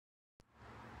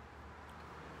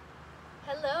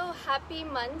Hello, happy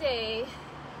Monday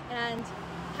and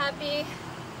happy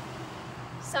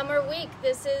summer week.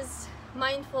 This is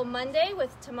Mindful Monday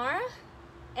with Tamara,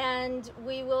 and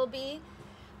we will be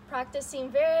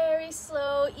practicing very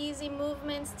slow, easy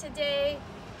movements today,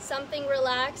 something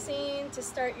relaxing to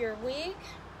start your week.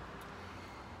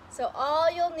 So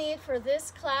all you'll need for this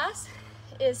class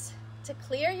is to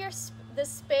clear the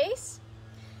space,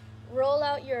 roll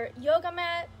out your yoga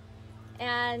mat,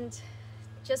 and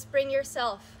just bring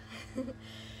yourself.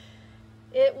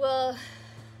 It will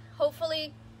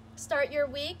hopefully start your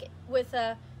week with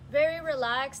a very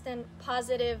relaxed and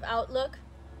positive outlook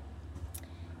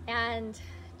and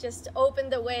just open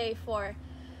the way for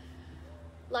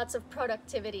lots of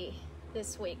productivity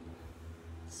this week.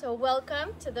 So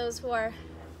welcome to those who are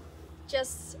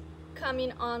just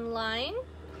coming online.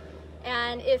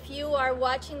 And if you are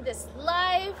watching this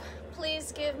live,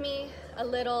 please give me a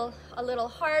little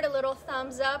heart, a little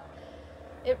thumbs up.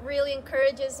 It really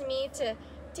encourages me to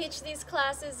teach these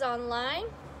classes online,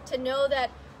 to know that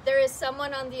there is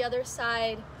someone on the other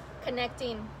side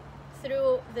connecting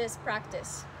through this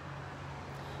practice.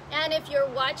 And if you're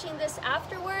watching this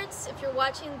afterwards, if you're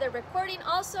watching the recording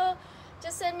also,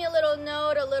 just send me a little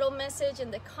note, a little message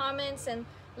in the comments, and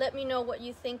let me know what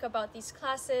you think about these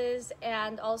classes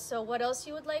and also what else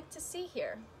you would like to see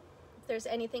here. If there's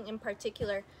anything in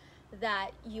particular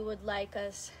that you would like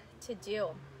us to do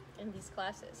in these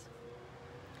classes.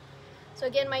 So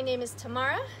again, my name is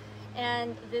Tamara,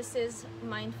 and this is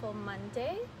Mindful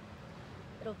Monday.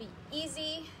 It'll be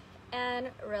easy and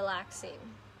relaxing.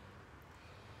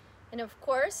 And of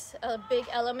course, a big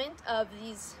element of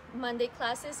these Monday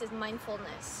classes is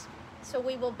mindfulness. So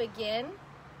we will begin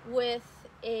with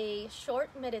a short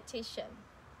meditation.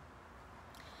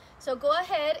 So go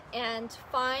ahead and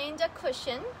find a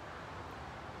cushion.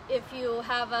 If you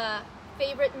have a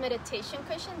favorite meditation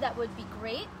cushion, that would be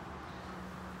great.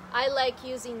 I like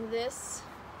using this.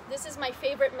 This is my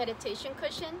favorite meditation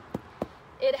cushion.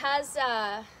 It has,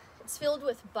 it's filled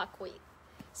with buckwheat.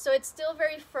 So it's still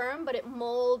very firm, but it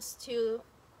molds to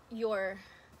your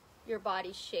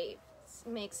body shape. It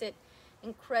makes it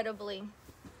incredibly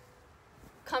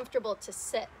comfortable to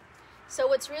sit. So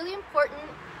what's really important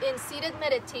in seated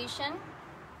meditation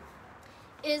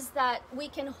is that we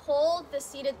can hold the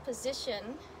seated position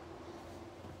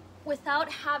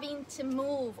without having to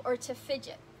move or to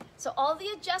fidget. So all the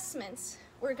adjustments,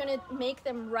 we're going to make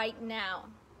them right now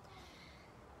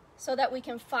so that we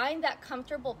can find that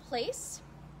comfortable place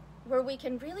where we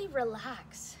can really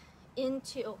relax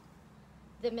into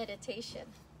the meditation.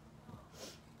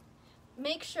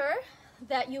 Make sure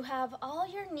that you have all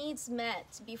your needs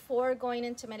met before going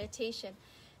into meditation,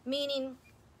 meaning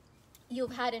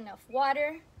you've had enough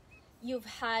water, you've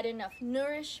had enough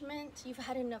nourishment, you've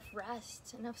had enough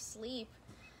rest, enough sleep,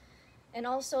 and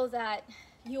also that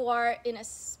you are in a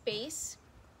space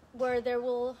where there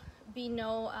will be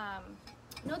no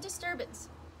disturbance.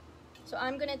 So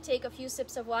I'm gonna take a few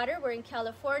sips of water. We're in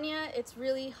California, it's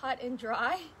really hot and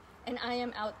dry, and I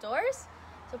am outdoors,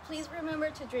 so please remember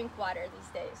to drink water these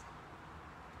days.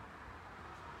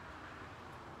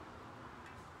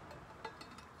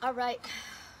 All right.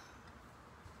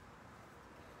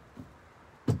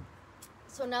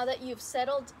 So now that you've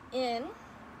settled in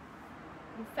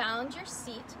and found your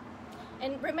seat,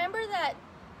 and remember that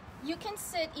you can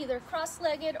sit either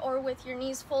cross-legged or with your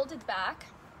knees folded back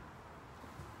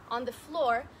on the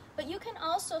floor, but you can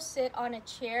also sit on a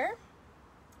chair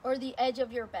or the edge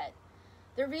of your bed.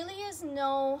 There really is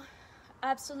no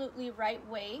absolutely right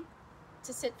way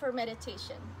to sit for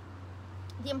meditation.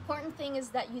 The important thing is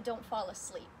that you don't fall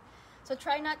asleep. So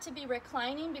try not to be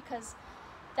reclining, because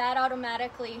that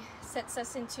automatically sets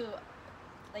us into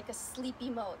like a sleepy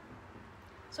mode.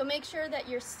 So make sure that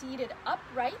you're seated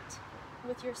upright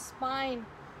with your spine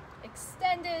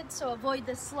extended, so avoid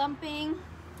the slumping.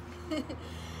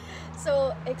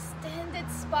 So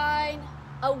extended spine,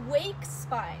 awake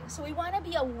spine. So we want to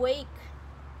be awake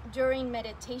during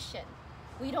meditation.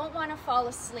 We don't want to fall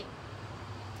asleep.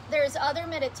 There's other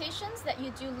meditations that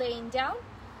you do laying down,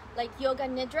 like yoga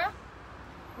nidra,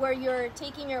 where you're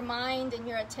taking your mind and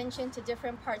your attention to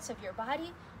different parts of your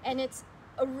body, and it's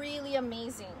really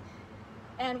amazing.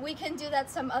 And we can do that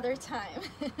some other time.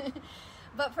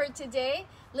 But for today,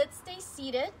 let's stay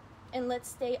seated and let's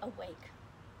stay awake.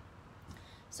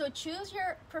 So choose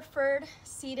your preferred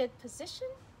seated position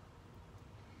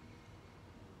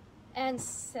and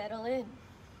settle in.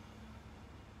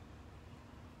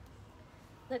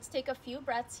 Let's take a few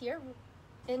breaths here.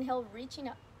 Inhale, reaching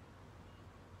up.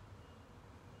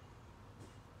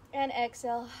 And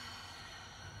exhale,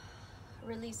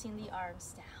 releasing the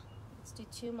arms down. Let's do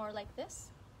two more like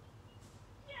this.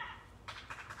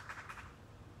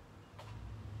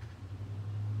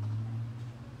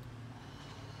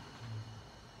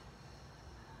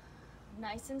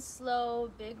 Nice and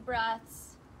slow, big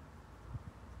breaths.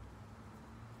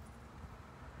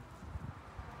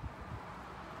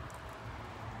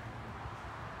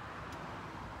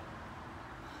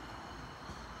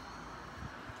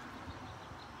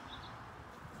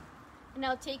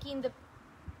 Now taking the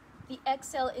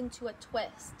exhale into a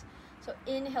twist. So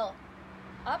inhale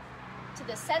up to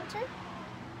the center.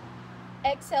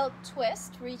 Exhale,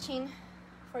 twist, reaching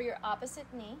for your opposite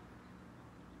knee.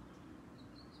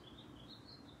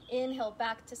 Inhale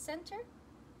back to center.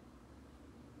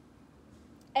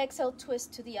 Exhale,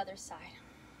 twist to the other side.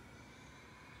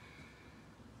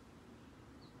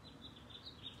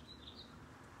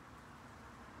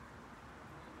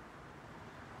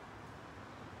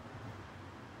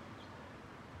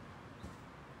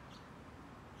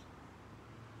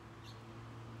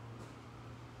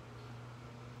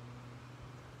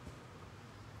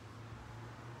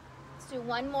 Do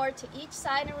one more to each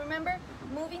side, and remember,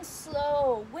 moving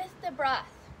slow with the breath.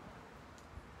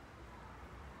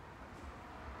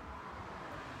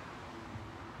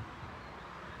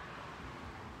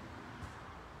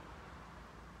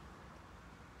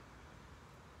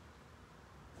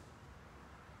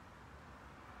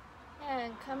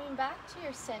 And coming back to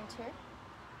your center.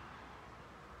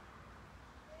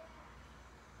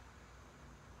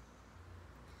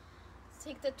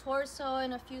 Take the torso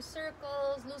in a few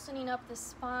circles, loosening up the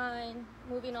spine,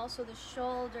 moving also the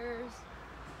shoulders,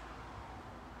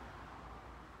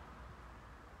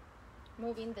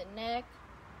 moving the neck,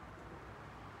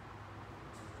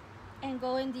 and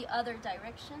go in the other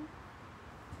direction.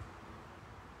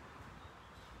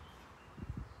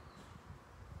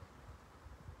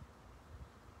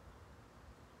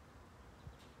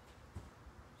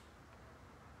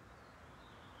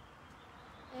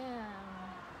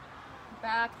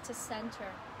 Back to center.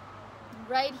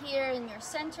 Right here in your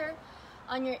center.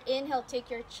 On your inhale, take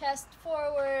your chest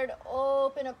forward,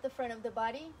 open up the front of the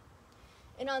body.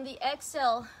 And on the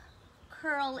exhale,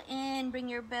 curl in, bring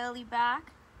your belly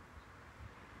back.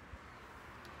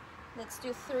 Let's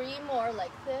do 3 more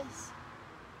like this.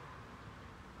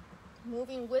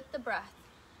 Moving with the breath.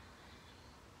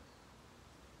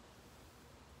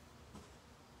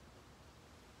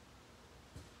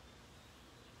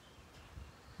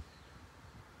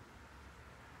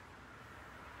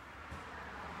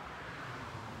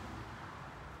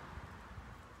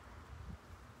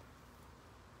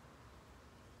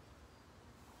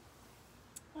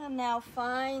 And now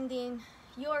finding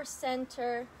your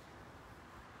center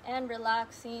and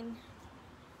relaxing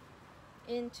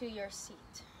into your seat.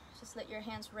 Just let your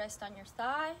hands rest on your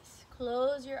thighs.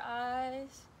 Close your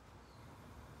eyes.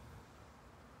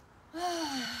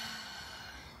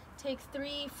 Take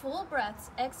 3 full breaths,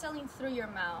 exhaling through your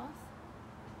mouth.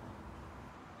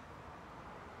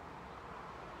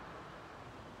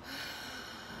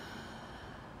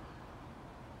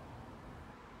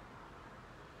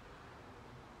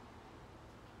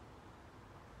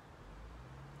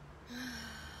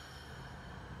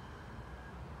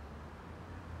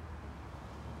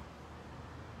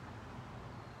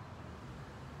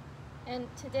 And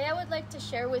today I would like to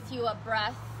share with you a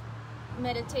breath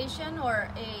meditation or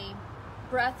a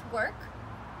breath work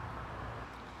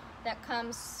that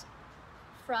comes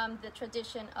from the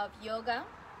tradition of yoga,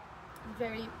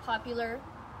 very popular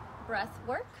breath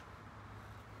work.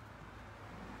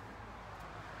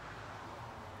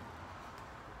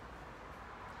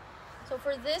 So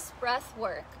for this breath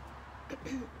work,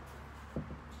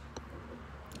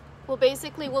 we'll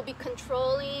be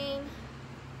controlling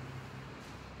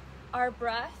our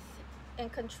breath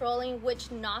and controlling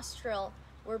which nostril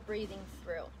we're breathing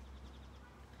through.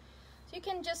 So you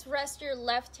can just rest your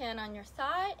left hand on your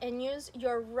thigh and use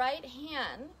your right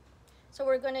hand. So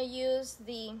we're going to use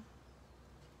the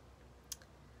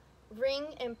ring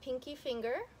and pinky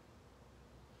finger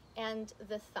and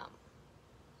the thumb.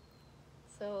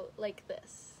 So like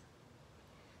this.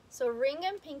 So ring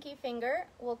and pinky finger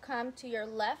will come to your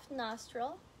left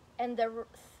nostril and the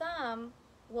thumb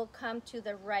will come to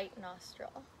the right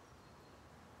nostril,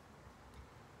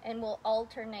 and we'll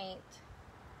alternate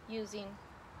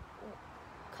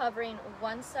covering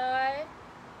one side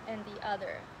and the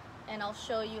other, and I'll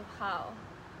show you how.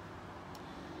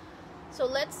 So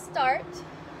let's start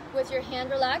with your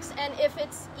hand relaxed, and if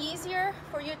it's easier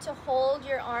for you to hold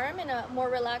your arm in a more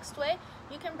relaxed way,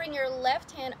 you can bring your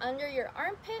left hand under your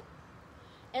armpit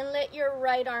and let your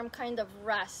right arm kind of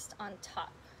rest on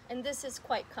top. And this is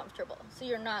quite comfortable, so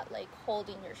you're not like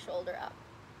holding your shoulder up.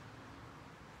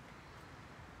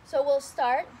 So we'll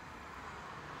start.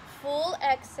 Full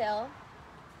exhale.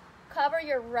 Cover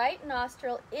your right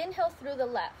nostril. Inhale through the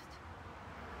left.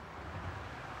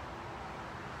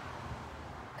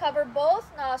 Cover both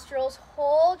nostrils.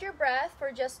 Hold your breath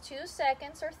for just 2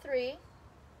 seconds or 3.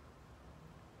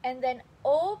 And then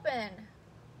open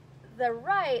the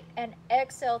right and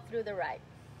exhale through the right.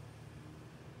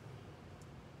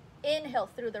 Inhale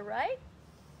through the right.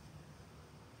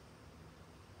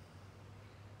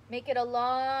 Make it a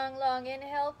long, long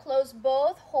inhale. Close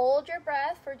both. Hold your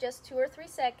breath for just 2 or 3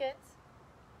 seconds.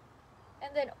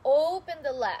 And then open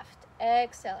the left,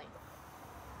 exhaling.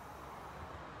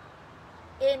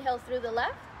 Inhale through the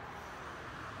left.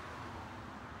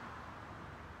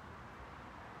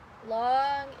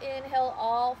 Long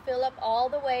inhale, fill up all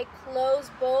the way. Close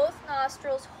both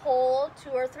nostrils. Hold 2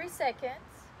 or 3 seconds.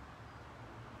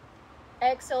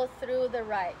 Exhale through the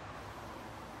right.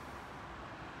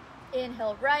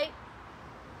 Inhale right.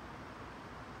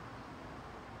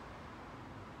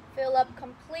 Fill up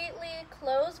completely.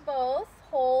 Close both.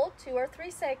 Hold 2 or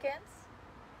 3 seconds.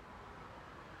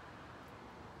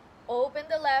 Open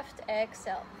the left.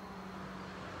 Exhale.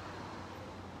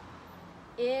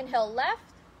 Inhale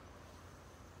left.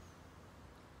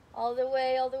 All the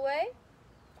way, all the way.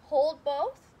 Hold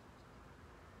both.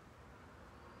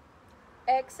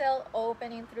 Exhale,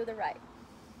 opening through the right.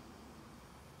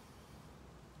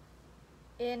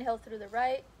 Inhale through the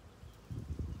right.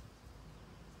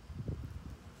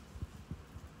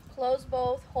 Close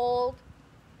both, hold.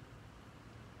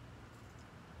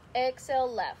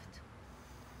 Exhale, left.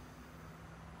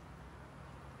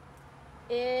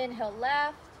 Inhale,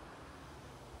 left.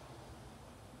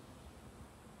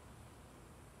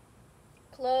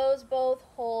 Close both,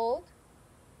 hold.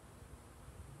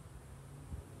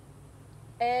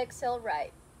 Exhale,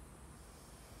 right.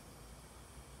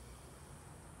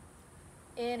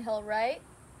 Inhale, right.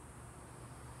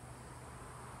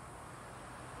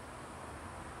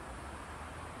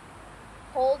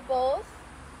 Hold both.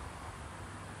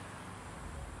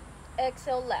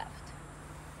 Exhale, left.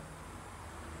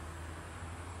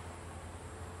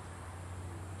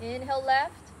 Inhale,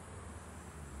 left.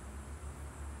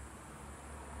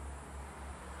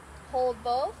 Hold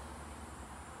both.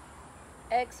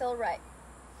 Exhale, right.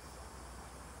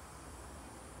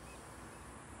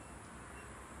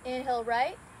 Inhale,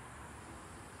 right.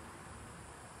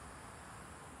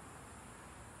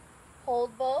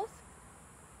 Hold both.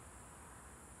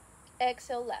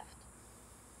 Exhale, left.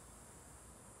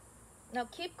 Now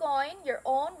keep going, your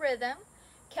own rhythm.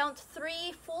 Count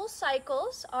 3 full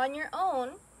cycles on your own.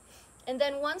 And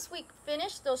then once we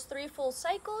finish those 3 full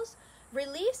cycles,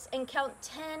 release and count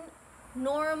 10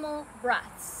 normal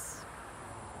breaths.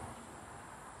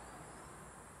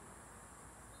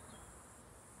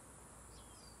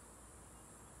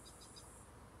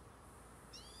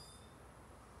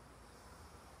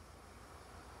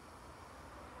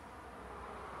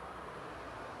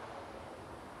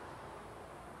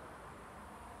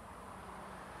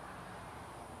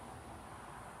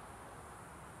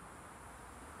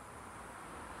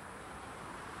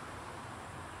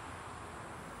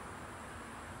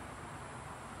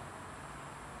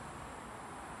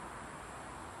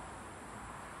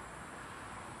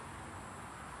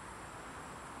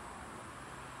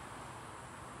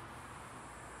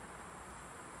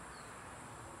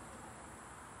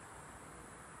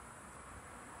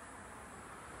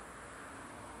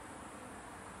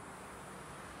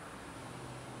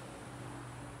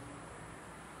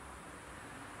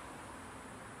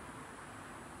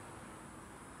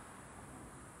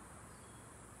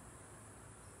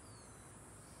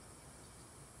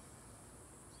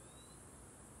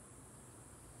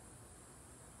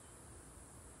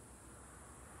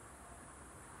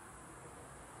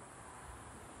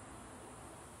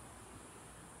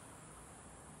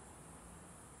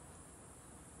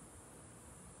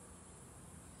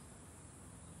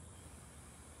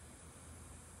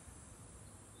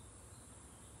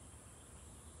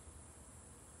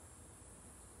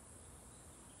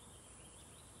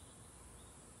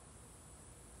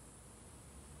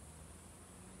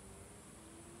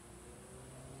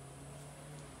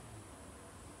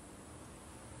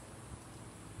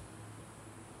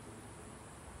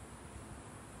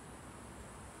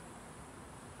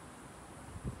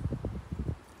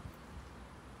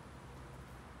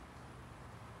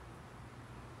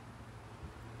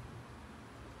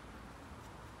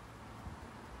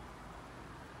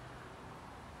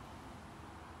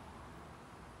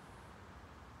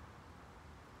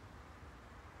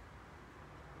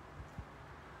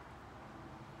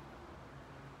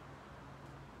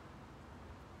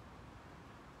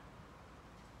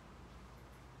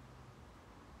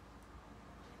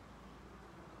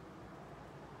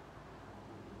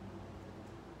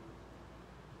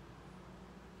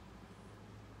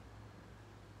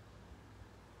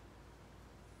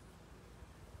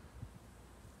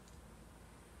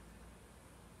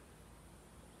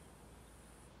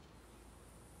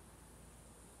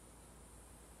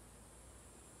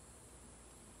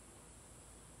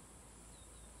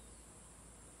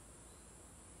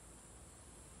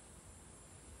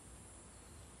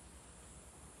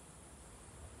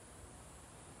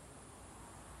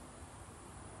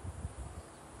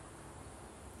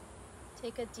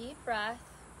 Take a deep breath.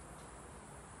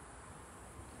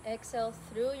 Exhale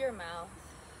through your mouth.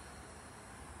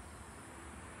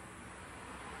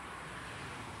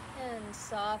 And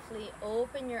softly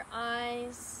open your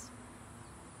eyes.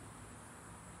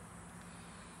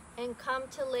 And come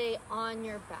to lay on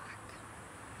your back.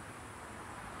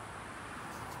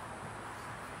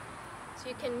 So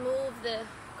you can move the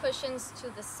cushions to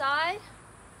the side.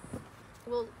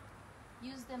 We'll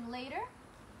use them later.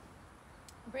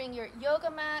 Bring your yoga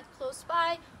mat close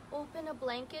by. Open a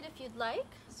blanket if you'd like,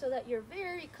 so that you're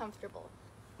very comfortable.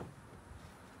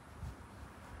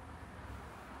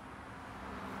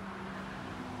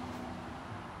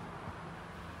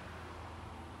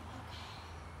 Okay.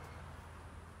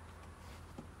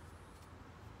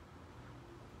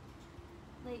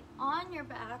 Lay on your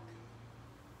back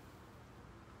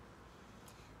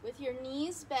with your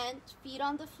knees bent, feet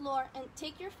on the floor, and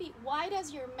take your feet wide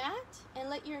as your mat and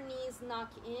let your knees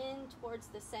knock in towards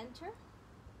the center.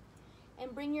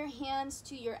 And bring your hands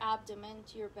to your abdomen,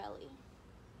 to your belly.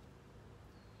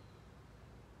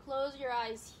 Close your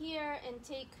eyes here and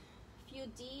take a few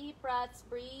deep breaths,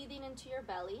 breathing into your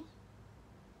belly.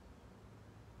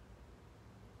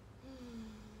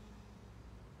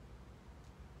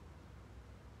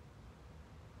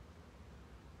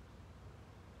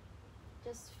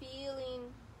 Just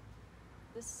feeling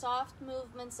the soft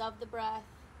movements of the breath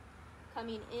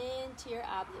coming into your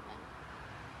abdomen.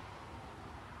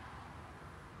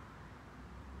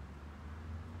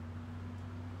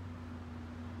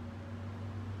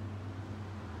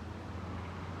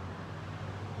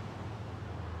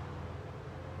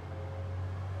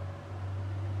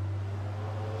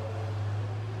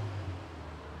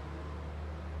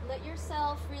 Let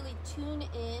yourself really tune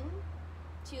in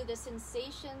to the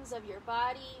sensations of your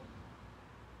body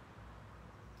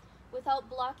without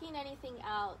blocking anything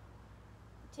out.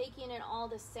 Taking in all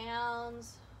the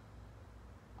sounds,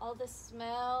 all the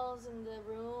smells in the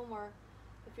room, or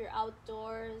if you're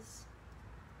outdoors.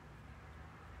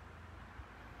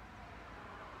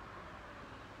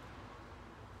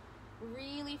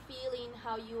 Really feeling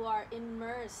how you are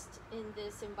immersed in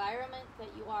this environment that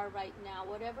you are right now,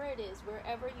 whatever it is,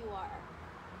 wherever you are.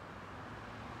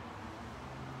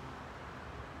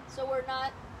 So we're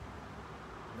not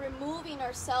removing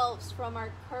ourselves from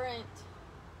our current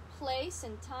place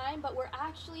and time, but we're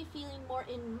actually feeling more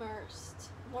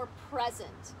immersed, more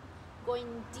present,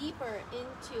 going deeper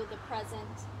into the present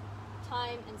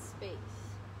time and space.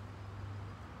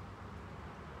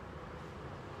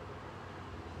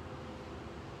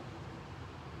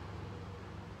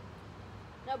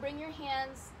 Now bring your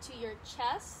hands to your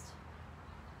chest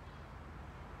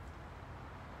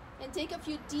and take a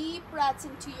few deep breaths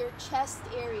into your chest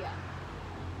area.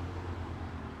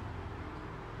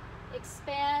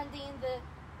 Expanding the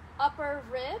upper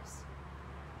ribs.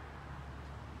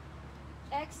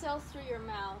 Exhale through your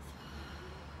mouth.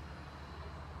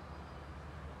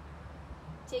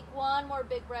 Take one more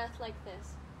big breath like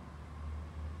this.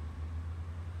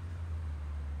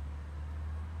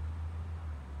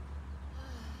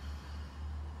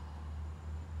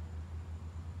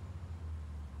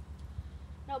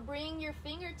 Now bring your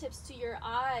fingertips to your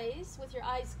eyes, with your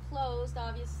eyes closed,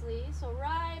 obviously. So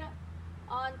right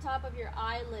on top of your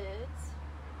eyelids.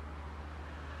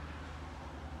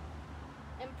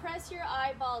 And press your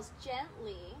eyeballs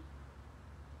gently.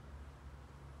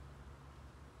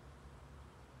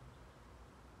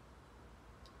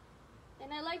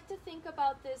 And I like to think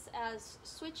about this as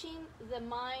switching the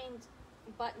mind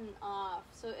button off.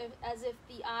 So as if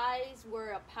the eyes were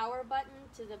a power button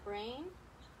to the brain.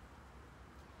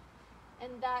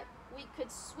 And that we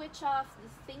could switch off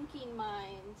the thinking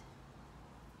mind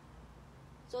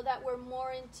so that we're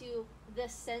more into the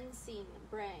sensing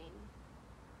brain.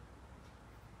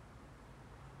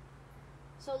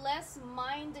 So less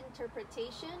mind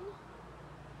interpretation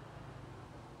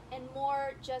and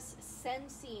more just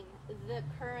sensing the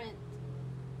current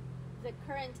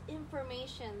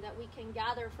information that we can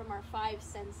gather from our five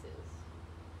senses.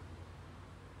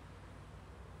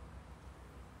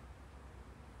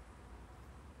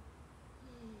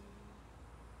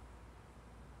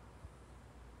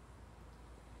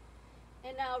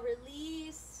 And now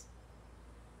release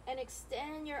and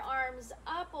extend your arms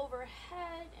up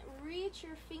overhead and reach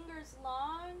your fingers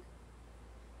long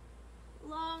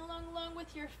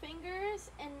with your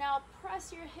fingers, and now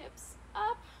press your hips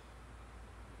up.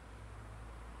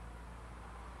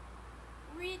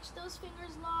 Reach those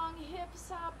fingers long,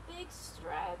 hips up, big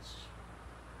stretch.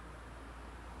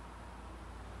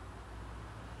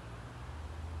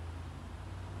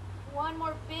 One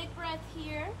more big breath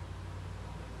here.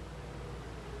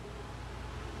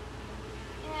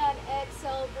 And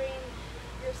exhale, bring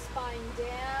your spine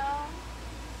down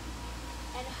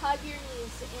and hug your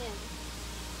knees in.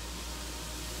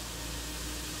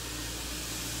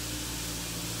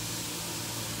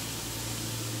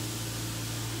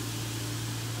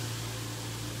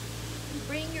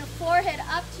 Bring your forehead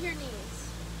up to your knees.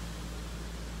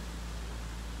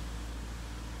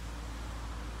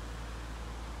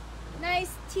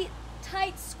 Nice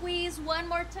tight squeeze. One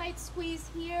more tight squeeze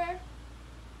here.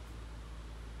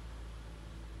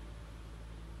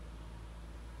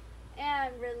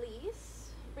 And release.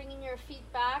 Bringing your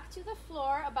feet back to the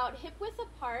floor, about hip width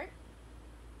apart.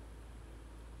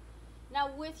 Now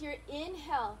with your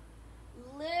inhale,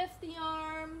 lift the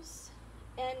arms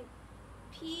and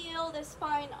peel the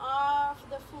spine off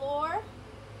the floor.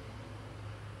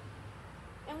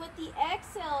 And with the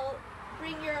exhale,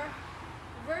 bring your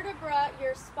vertebra,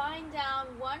 your spine down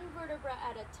one vertebra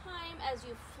at a time as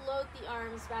you float the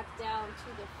arms back down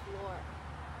to the floor.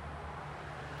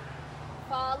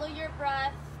 Follow your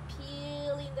breath,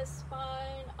 peeling the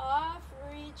spine off,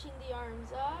 reaching the arms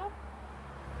up.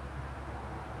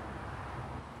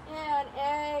 And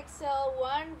exhale,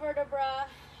 one vertebra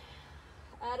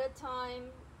at a time,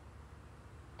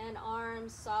 and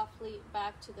arms softly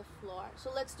back to the floor.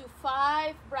 So let's do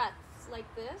 5 breaths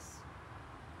like this.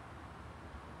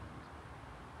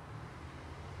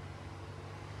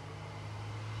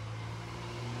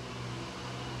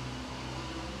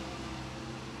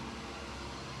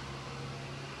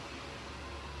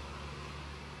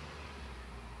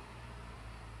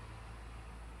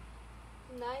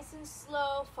 Nice and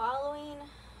slow, following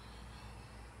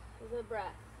the breath.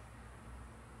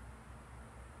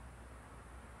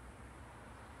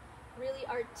 Really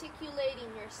articulating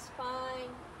your spine,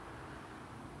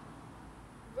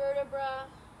 vertebra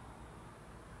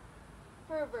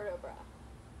per vertebra.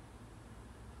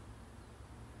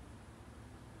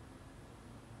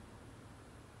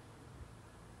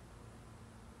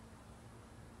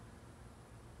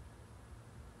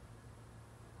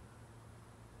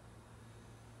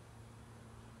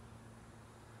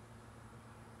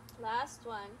 Last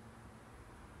one.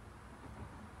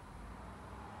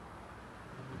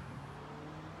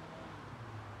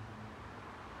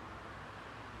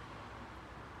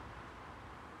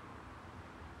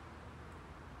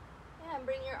 And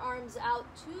bring your arms out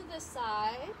to the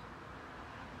side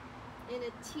in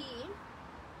a T.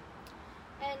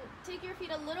 And take your feet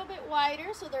a little bit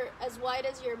wider so they're as wide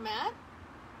as your mat.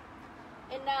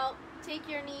 And now take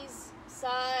your knees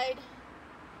side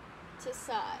to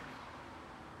side.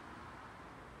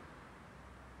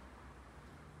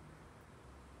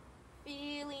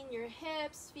 Feeling your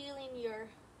hips, feeling your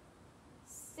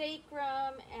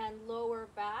sacrum and lower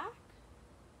back.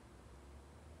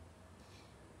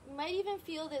 You might even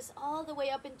feel this all the way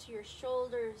up into your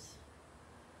shoulders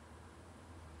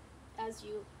as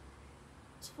you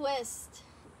twist,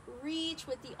 reach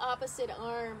with the opposite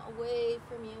arm away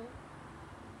from you.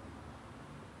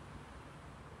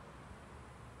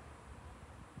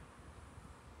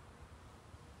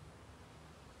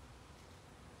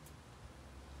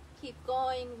 Keep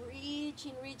going,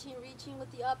 reaching, reaching, reaching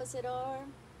with the opposite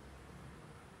arm.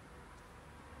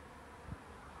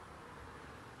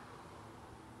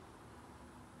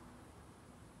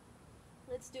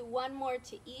 Let's do one more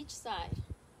to each side.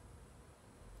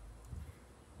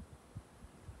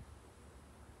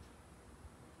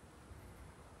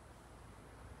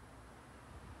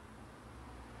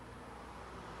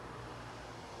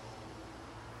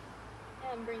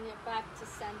 And bring it back to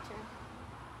center.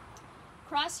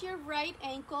 Cross your right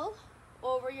ankle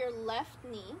over your left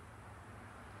knee,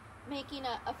 making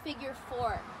a figure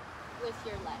 4 with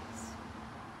your legs.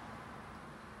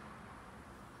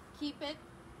 Keep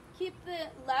the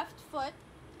left foot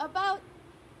about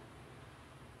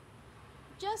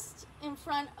just in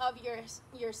front of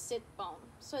your sit bone.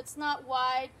 So it's not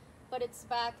wide, but it's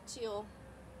back to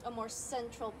a more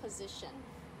central position.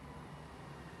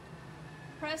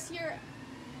 Press your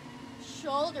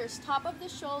shoulders, top of the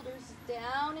shoulders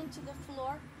down into the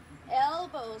floor,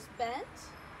 elbows bent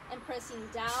and pressing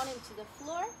down into the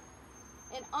floor.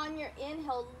 And on your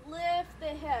inhale, lift the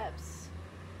hips.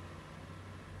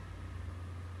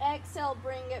 Exhale,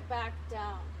 bring it back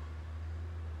down.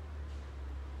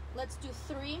 Let's do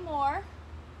 3 more.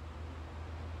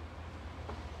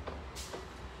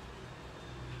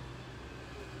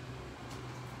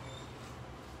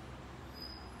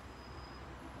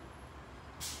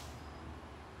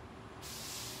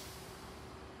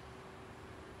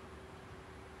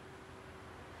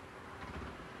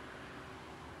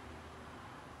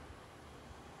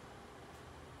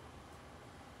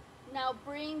 Now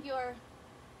bring your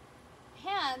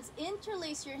hands,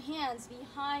 interlace your hands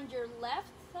behind your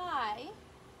left thigh.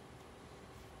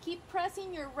 Keep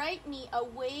pressing your right knee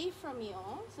away from you.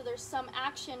 So there's some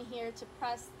action here to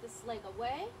press this leg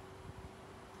away.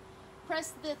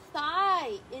 Press the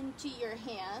thigh into your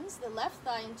hands, the left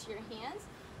thigh into your hands.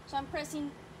 So I'm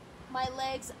pressing my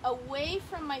legs away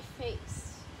from my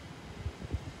face.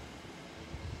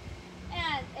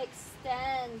 And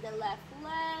extend the left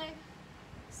leg.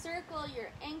 Circle your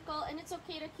ankle, and it's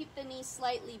okay to keep the knee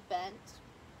slightly bent.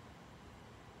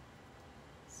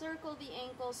 Circle the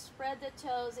ankle, spread the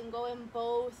toes, and go in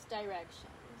both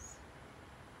directions.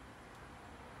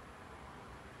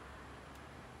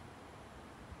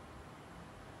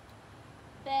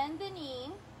 Bend the knee,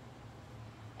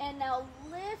 and now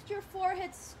lift your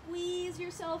forehead, squeeze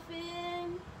yourself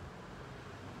in.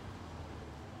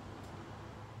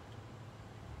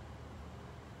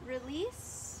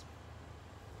 Release.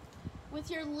 With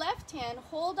your left hand,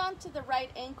 hold on to the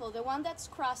right ankle, the one that's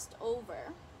crossed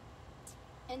over,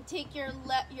 and take your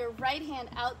right hand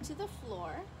out to the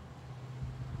floor.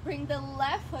 Bring the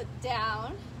left foot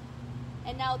down,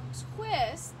 and now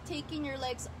twist, taking your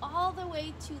legs all the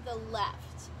way to the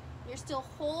left. You're still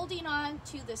holding on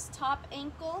to this top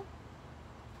ankle.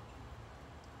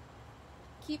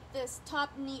 Keep this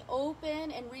top knee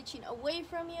open and reaching away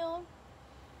from you,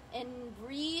 and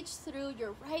reach through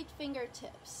your right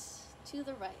fingertips to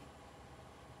the right.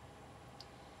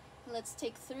 Let's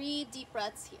take 3 deep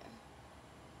breaths here.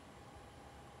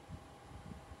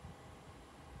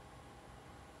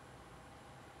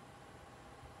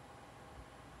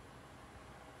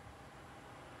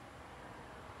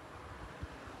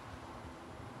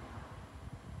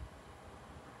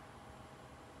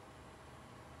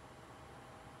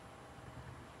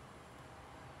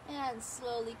 And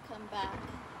slowly come back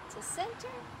to center.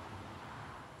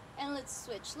 And let's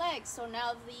switch legs. So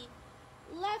now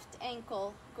the left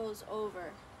ankle goes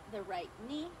over the right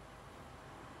knee.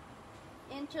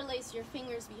 Interlace your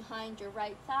fingers behind your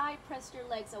right thigh. Press your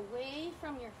legs away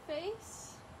from your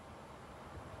face.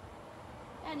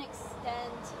 And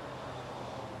extend.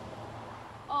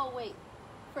 Oh wait,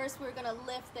 first we're gonna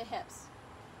lift the hips.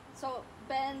 So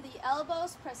bend the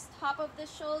elbows, press top of the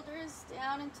shoulders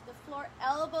down into the floor,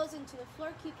 elbows into the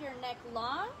floor. Keep your neck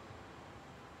long.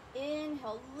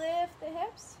 Inhale, lift the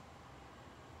hips.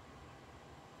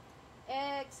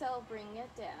 Exhale, bring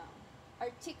it down.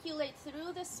 Articulate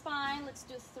through the spine. Let's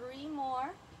do 3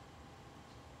 more.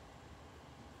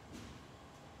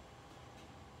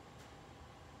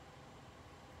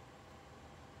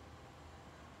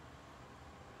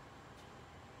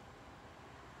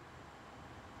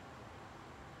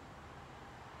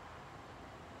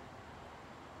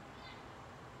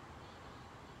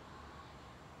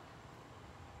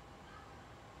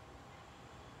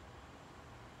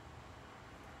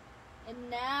 And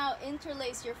now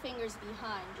interlace your fingers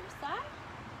behind your thigh.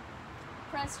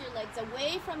 Press your legs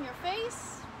away from your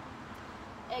face.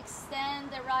 Extend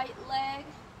the right leg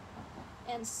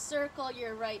and circle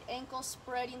your right ankle,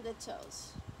 spreading the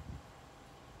toes.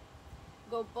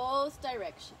 Go both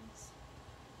directions.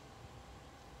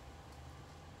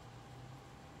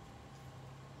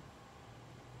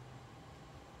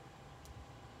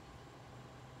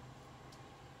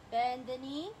 Bend the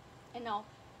knee, and now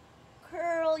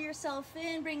curl yourself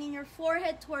in, bringing your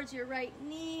forehead towards your right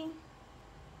knee.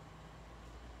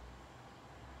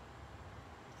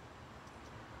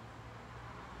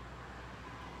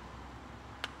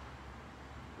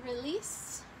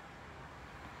 Release.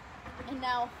 And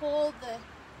now hold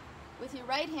with your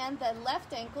right hand, the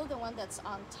left ankle, the one that's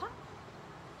on top.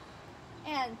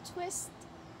 And twist,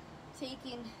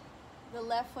 taking the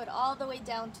left foot all the way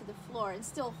down to the floor and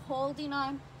still holding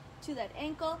on to that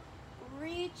ankle.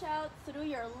 Reach out through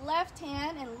your left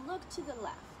hand and look to the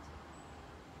left.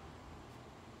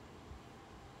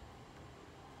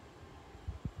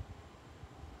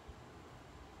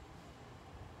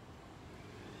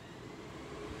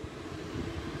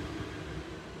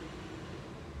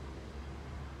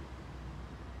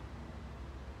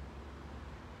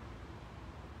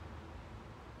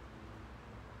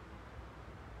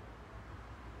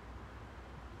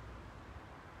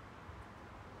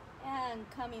 And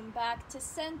coming back to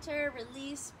center,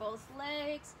 release both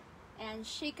legs and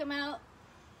shake them out.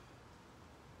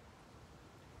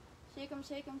 Shake them,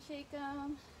 shake them, shake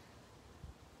them.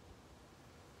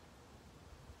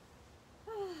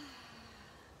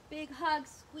 Big hug,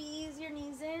 squeeze your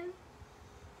knees in.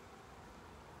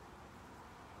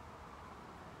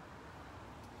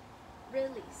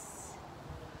 Release.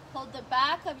 Hold the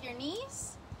back of your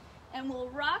knees and we'll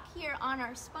rock here on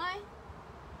our spine.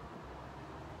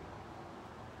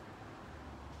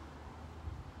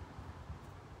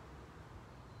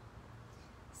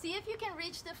 See if you can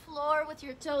reach the floor with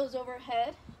your toes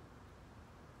overhead.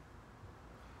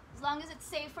 As long as it's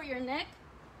safe for your neck.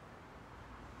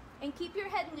 And keep your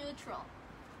head neutral.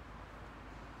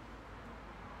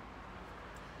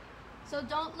 So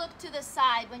don't look to the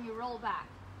side when you roll back.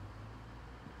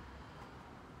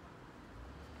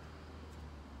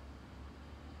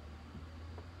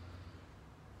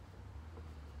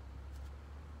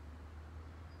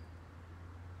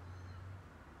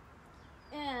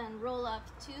 And roll up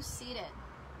to seated.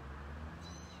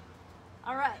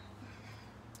 All right.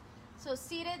 So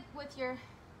seated with your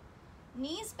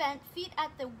knees bent, feet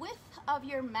at the width of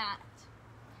your mat.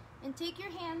 And take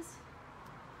your hands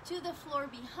to the floor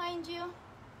behind you.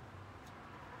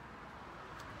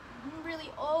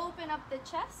 Really open up the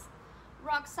chest.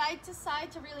 Rock side to side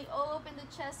to really open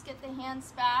the chest. Get the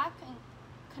hands back and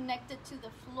connect it to the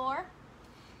floor.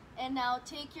 And now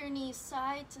take your knees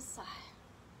side to side.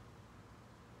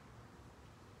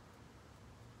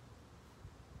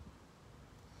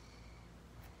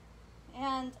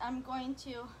 And I'm going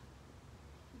to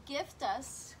gift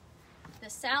us the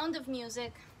sound of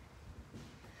music.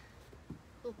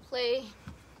 We'll play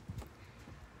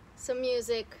some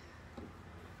music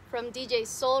from DJ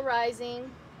Soul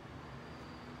Rising.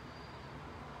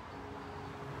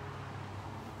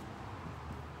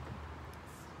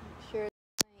 Make sure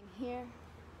it's playing here.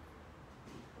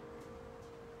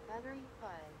 Battery 5.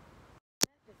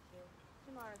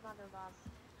 Tamara Vodovoz.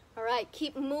 All right,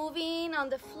 keep moving on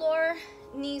the floor,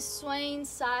 knees swaying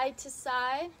side to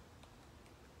side.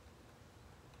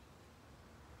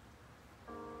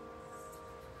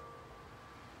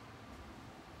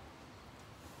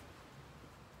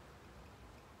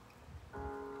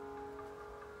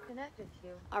 Connected to.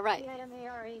 All right.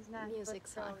 TMARA's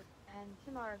Music's on. And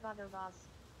Tamara Vodovoz.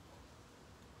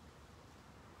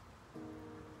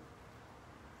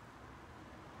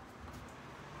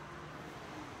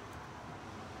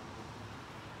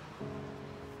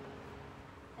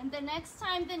 And the next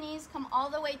time the knees come all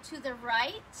the way to the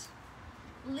right,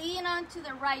 lean onto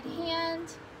the right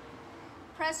hand,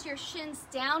 press your shins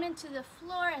down into the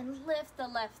floor and lift the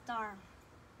left arm.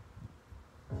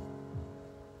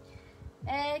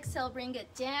 Exhale, bring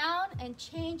it down and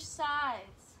change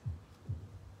sides.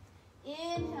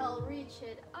 Inhale, reach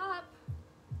it up.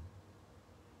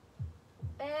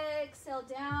 Exhale,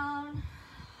 down.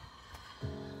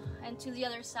 And to the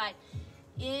other side.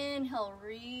 Inhale,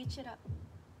 reach it up.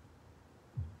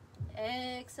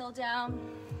 Exhale, down.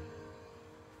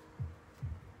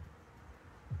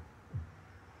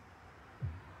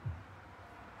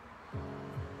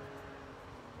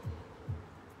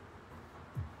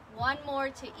 One more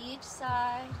to each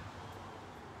side.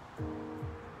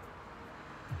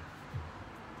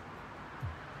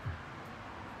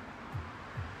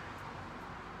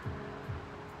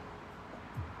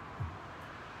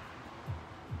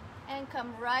 And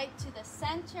come right to the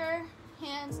center,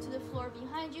 hands to the floor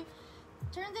behind you.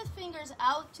 Turn the fingers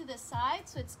out to the side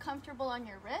so it's comfortable on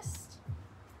your wrist.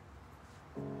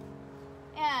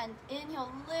 And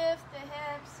inhale, lift the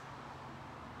hips.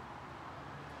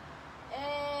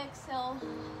 Exhale,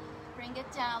 bring it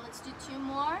down. Let's do two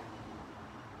more.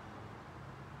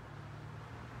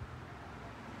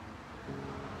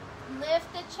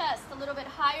 Lift the chest a little bit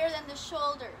higher than the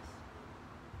shoulders.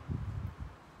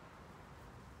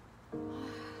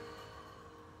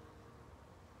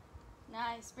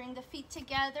 Nice. Bring the feet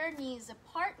together, knees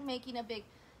apart, making a big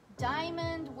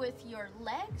diamond with your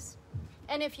legs.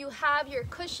 And if you have your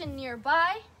cushion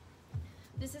nearby,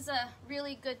 this is a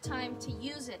really good time to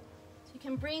use it. So you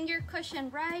can bring your cushion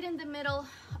right in the middle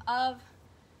of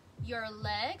your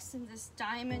legs in this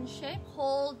diamond shape.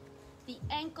 Hold the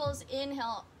ankles,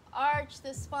 inhale, arch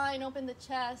the spine, open the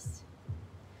chest.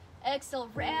 Exhale,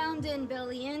 round in,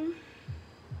 belly in.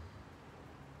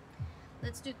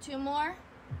 Let's do two more.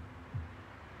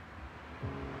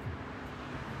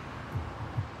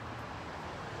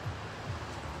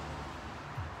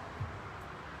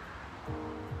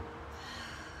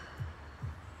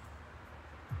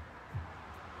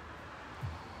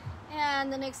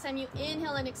 And the next time you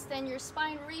inhale and extend your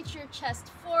spine, reach your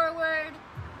chest forward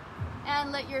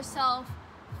and let yourself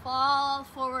fall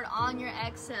forward on your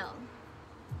exhale.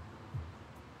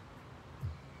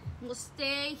 We'll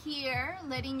stay here,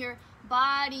 letting your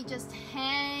body just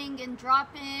hang and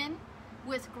drop in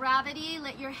with gravity.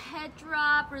 Let your head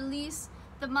drop, release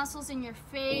the muscles in your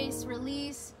face,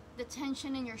 release the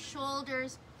tension in your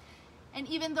shoulders. And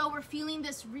even though we're feeling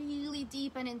this really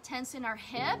deep and intense in our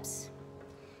hips,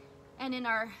 and in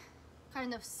our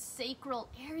kind of sacral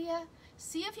area,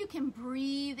 see if you can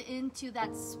breathe into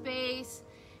that space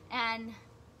and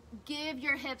give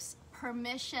your hips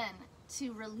permission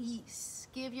to release.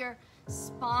 Give your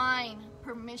spine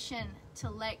permission to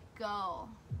let go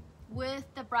with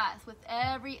the breath. With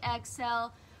every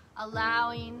exhale,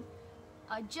 allowing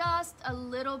just a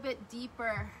little bit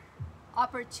deeper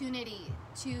opportunity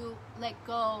to let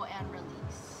go and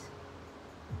release.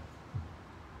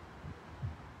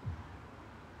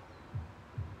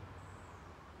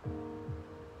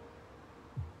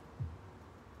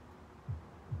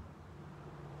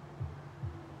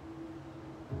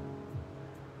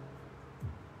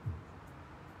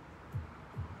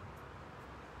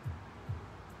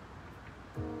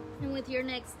 And with your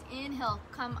next inhale,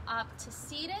 come up to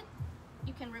seated.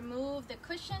 You can remove the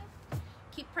cushion.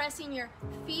 Keep pressing your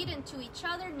feet into each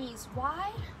other, knees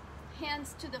wide,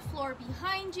 hands to the floor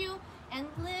behind you, and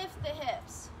lift the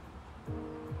hips.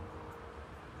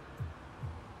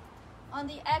 On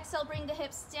the exhale, bring the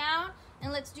hips down,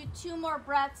 and let's do 2 more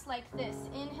breaths like this.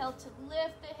 Inhale to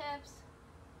lift the hips.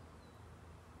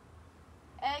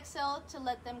 Exhale to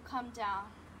let them come down.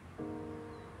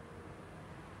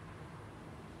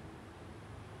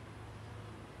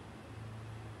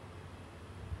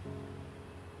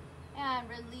 And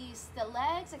release the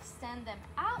legs, extend them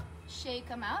out, shake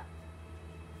them out.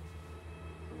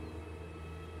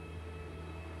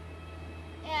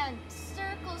 And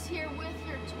circles here with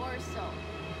your torso.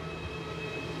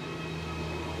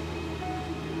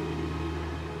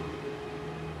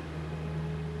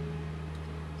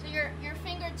 So your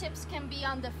fingertips can be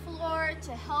on the floor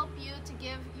to help you to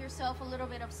give yourself a little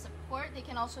bit of support. They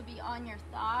can also be on your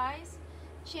thighs.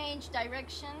 Change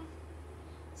direction.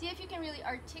 See if you can really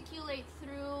articulate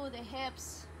through the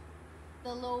hips,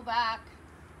 the low back,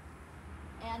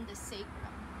 and the sacrum.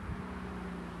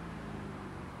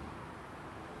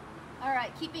 All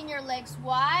right, keeping your legs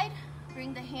wide,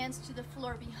 bring the hands to the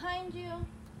floor behind you.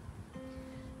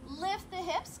 Lift the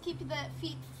hips, keep the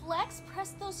feet flexed,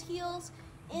 press those heels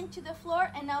into the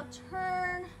floor, and now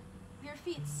turn your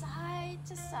feet side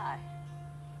to side.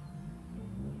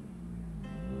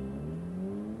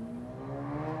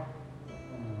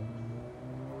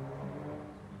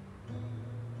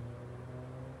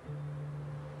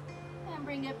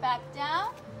 Bring it back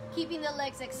down, keeping the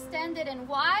legs extended and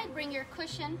wide. Bring your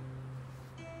cushion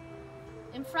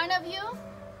in front of you.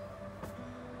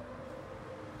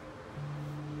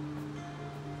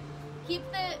 Keep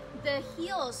the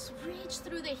heels, reach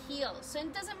through the heels. So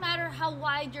it doesn't matter how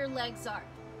wide your legs are.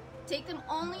 Take them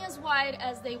only as wide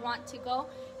as they want to go.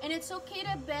 And it's okay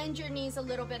to bend your knees a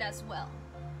little bit as well.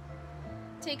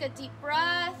 Take a deep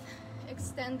breath,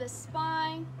 extend the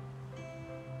spine.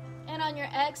 And on your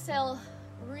exhale,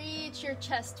 reach your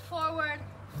chest forward,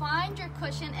 find your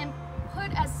cushion, and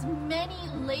put as many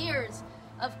layers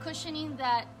of cushioning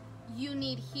that you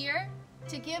need here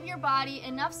to give your body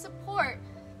enough support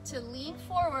to lean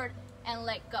forward and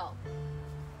let go.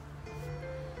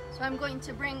 So I'm going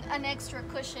to bring an extra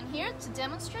cushion here to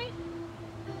demonstrate.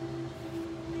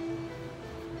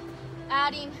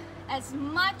 Adding as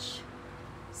much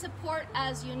support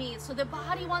as you need. So the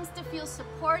body wants to feel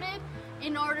supported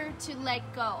in order to let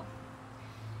go.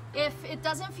 If it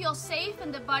doesn't feel safe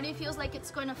and the body feels like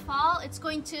it's going to fall, it's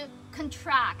going to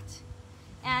contract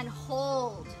and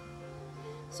hold.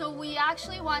 So we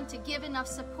actually want to give enough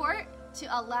support to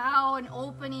allow an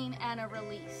opening and a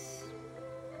release.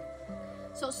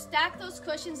 So stack those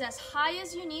cushions as high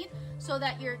as you need so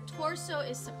that your torso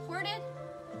is supported.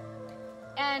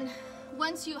 And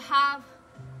once you have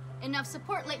enough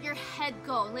support, let your head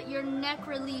go, let your neck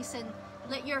release, and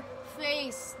let your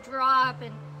face drop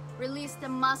and release the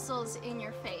muscles in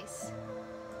your face.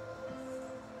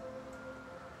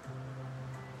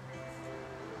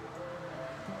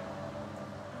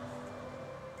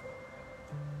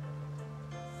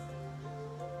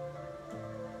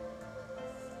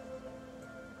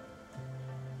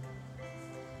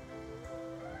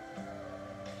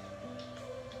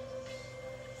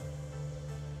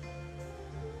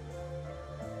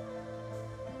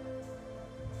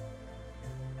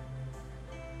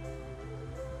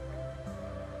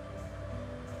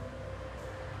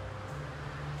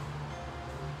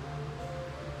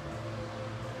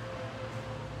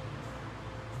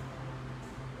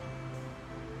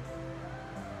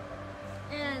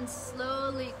 And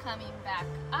slowly coming back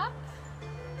up.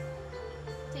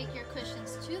 Take your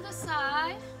cushions to the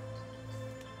side.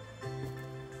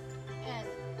 And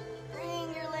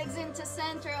bring your legs into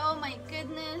center. Oh my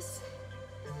goodness.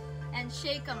 And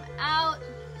shake them out.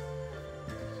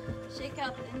 Shake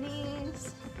out the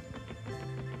knees.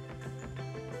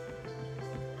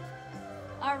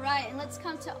 All right, and let's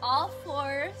come to all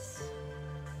fours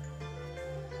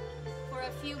for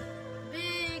a few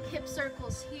big hip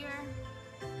circles here.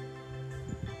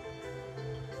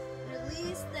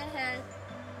 release the head.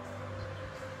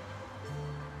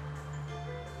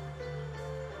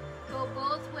 Go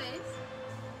both ways.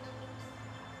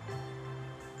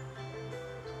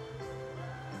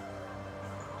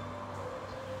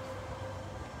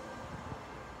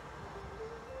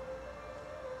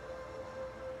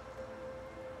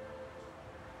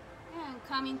 And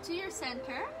coming to your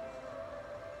center.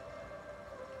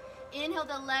 Inhale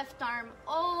the left arm,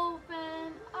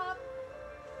 open up.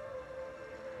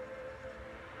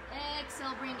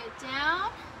 Exhale, bring it down.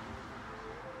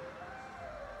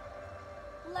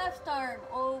 Left arm,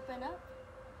 open up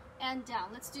and down.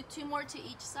 Let's do 2 more to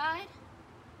each side.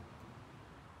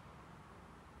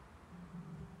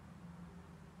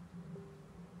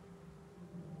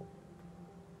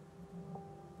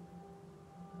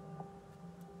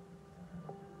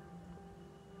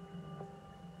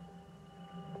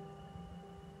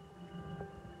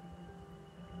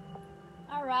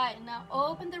 All right, now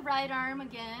open the right arm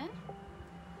again.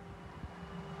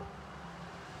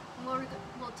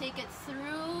 We'll take it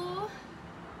through.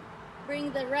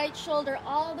 Bring the right shoulder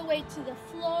all the way to the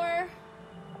floor,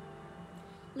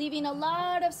 leaving a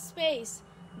lot of space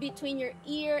between your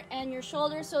ear and your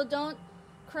shoulder. So don't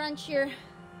crunch your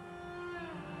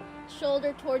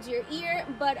shoulder towards your ear,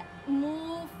 but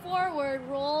move forward,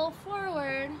 roll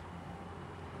forward,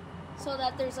 so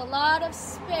that there's a lot of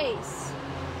space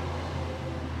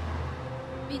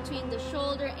between the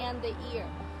shoulder and the ear.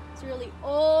 It's really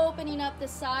opening up the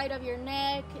side of your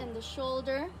neck and the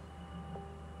shoulder.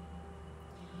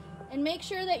 And make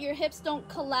sure that your hips don't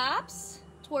collapse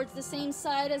towards the same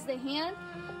side as the hand.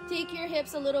 Take your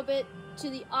hips a little bit to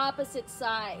the opposite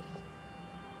side.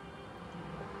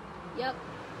 Yep.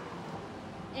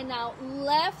 And now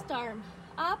left arm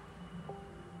up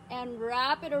and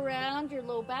wrap it around your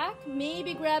low back,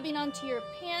 maybe grabbing onto your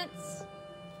pants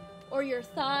or your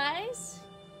thighs.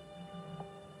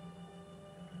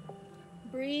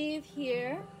 Breathe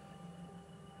here.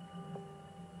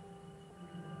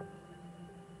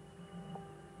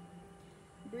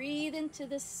 Breathe into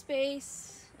the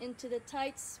space, into the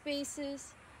tight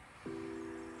spaces.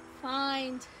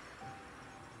 Find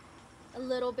a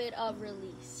little bit of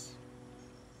release.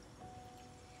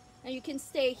 Now you can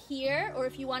stay here, or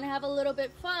if you want to have a little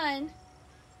bit fun,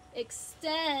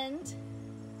 extend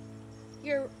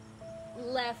your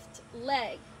left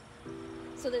leg.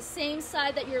 So the same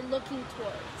side that you're looking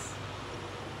towards.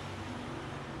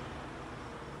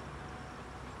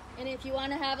 And if you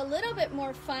want to have a little bit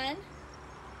more fun,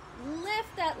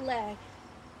 lift that leg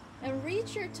and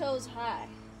reach your toes high.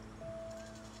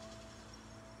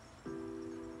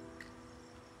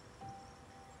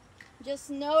 Just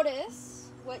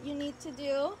notice what you need to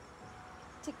do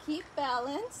to keep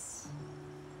balance.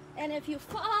 And if you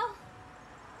fall,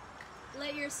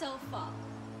 let yourself fall.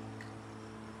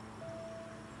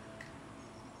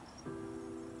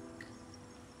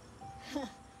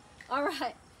 All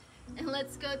right, and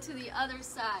let's go to the other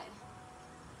side.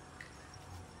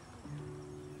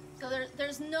 So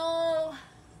there's no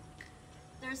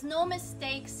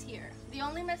mistakes here. The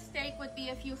only mistake would be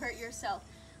if you hurt yourself,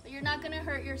 but you're not gonna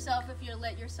hurt yourself if you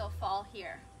let yourself fall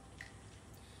here.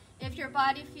 If your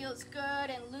body feels good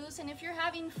and loose, and if you're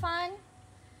having fun,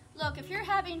 look, if you're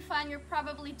having fun, you're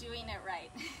probably doing it right.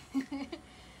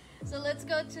 So let's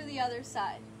go to the other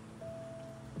side.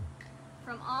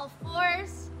 From all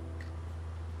fours,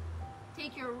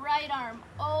 take your right arm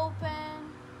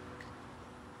open.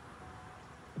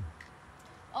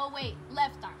 Oh wait,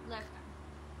 left arm.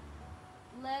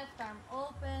 Left arm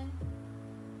open.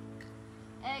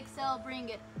 Exhale, bring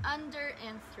it under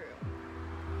and through.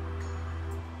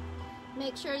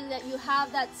 Make sure that you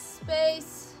have that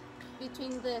space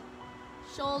between the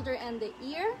shoulder and the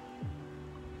ear.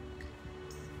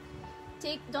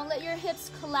 Don't let your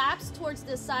hips collapse towards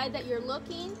the side that you're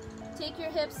looking. Take your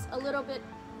hips a little bit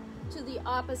to the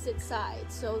opposite side,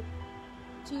 so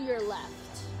to your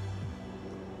left.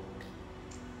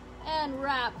 And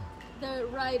wrap the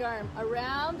right arm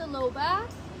around the low back,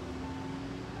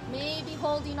 maybe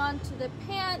holding on to the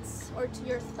pants or to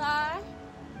your thigh.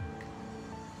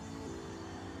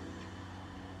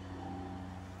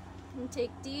 And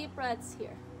take deep breaths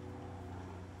here.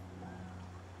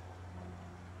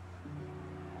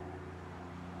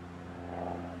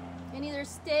 And either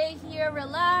stay here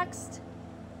relaxed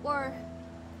or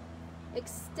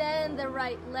extend the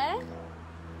right leg.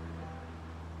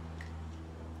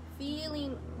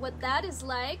 Feeling what that is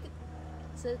like.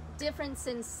 It's a different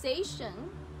sensation.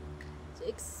 To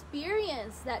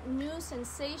experience that new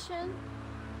sensation.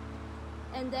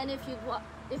 And then if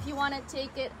you want to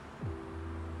take it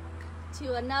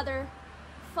to another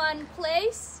fun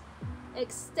place,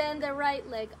 extend the right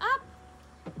leg up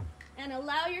and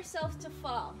allow yourself to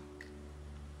fall.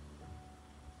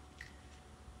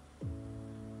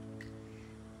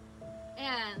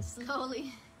 And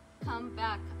slowly come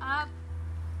back up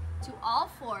to all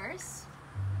fours.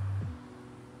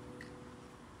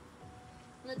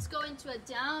 Let's go into a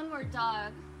downward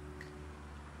dog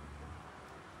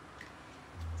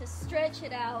to stretch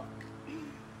it out.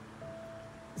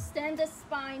 Extend the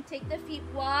spine, take the feet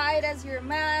wide as your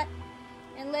mat,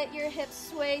 and let your hips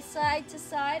sway side to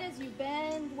side as you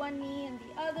bend one knee and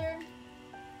the other.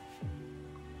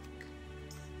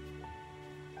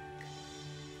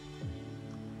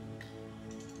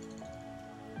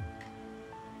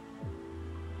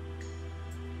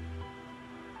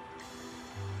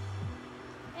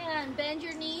 And bend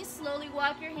your knees, slowly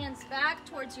walk your hands back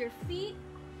towards your feet.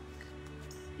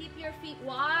 Keep your feet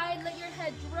wide, let your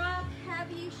head drop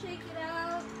heavy, shake it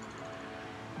out.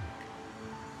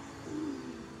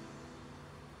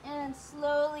 And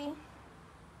slowly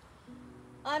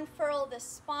unfurl the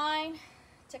spine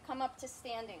to come up to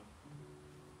standing.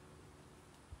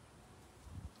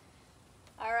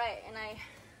 All right, and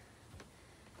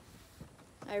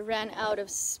I ran out of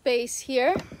space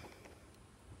here.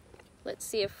 Let's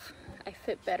see if I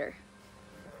fit better.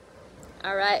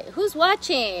 All right, who's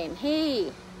watching?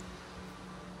 Hey.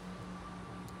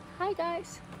 Hi,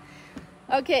 guys.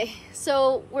 Okay,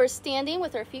 so we're standing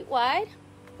with our feet wide.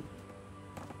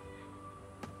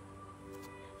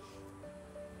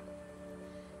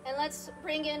 And let's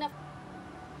bring in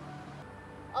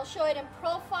I'll show it in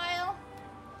profile.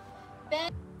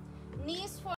 Bend,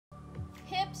 knees forward,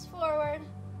 hips forward,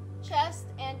 chest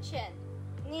and chin.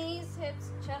 Knees,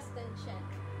 hips, chest, and chin.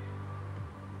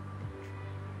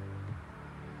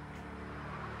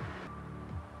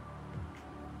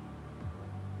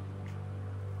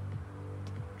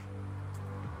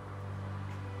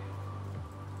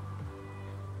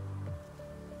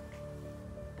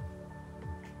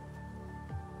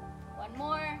 One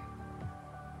more.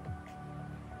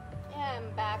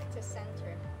 And back to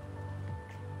center.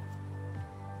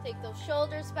 Take those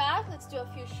shoulders back. Let's do a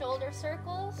few shoulder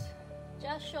circles.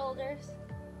 Just shoulders.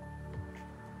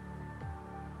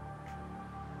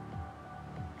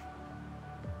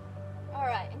 All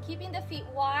right, and keeping the feet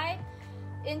wide,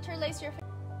 interlace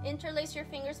your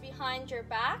fingers behind your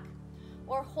back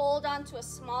or hold on to a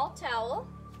small towel.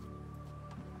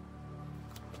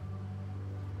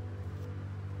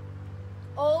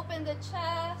 Open the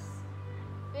chest,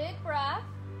 big breath.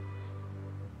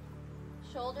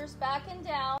 Shoulders back and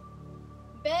down.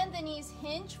 Bend the knees,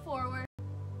 hinge forward.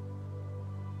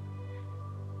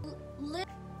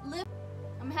 Lift.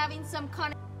 I'm having some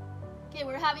okay,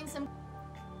 we're having some.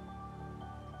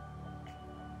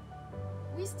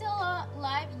 We still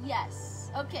live? Yes.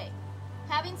 Okay.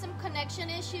 Having some connection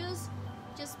issues.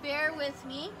 Just bear with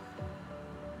me.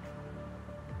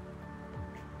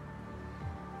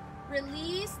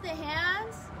 Release the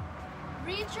hands.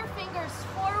 Reach your fingers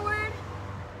forward.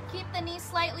 Keep the knees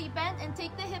slightly bent and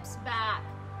take the hips back.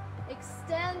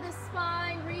 Extend the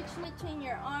spine. Reach between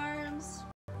your arms.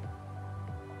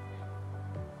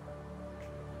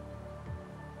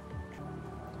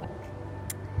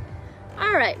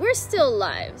 All right, we're still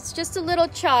live. It's just a little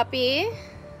choppy.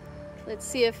 Let's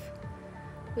see if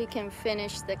we can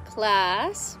finish the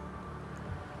class.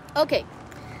 Okay.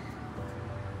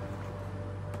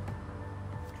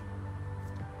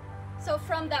 So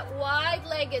from that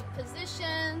wide-legged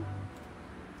position,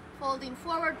 folding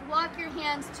forward, walk your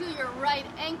hands to your right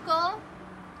ankle.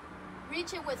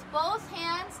 Reach it with both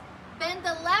hands. Bend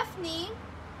the left knee.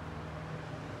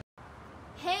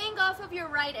 Hang off of your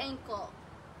right ankle,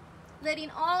 letting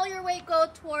all your weight go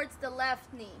towards the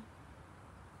left knee.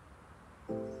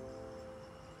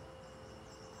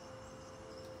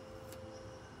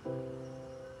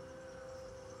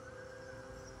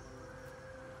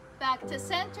 Back to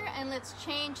center, and let's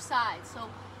change sides. So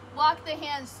walk the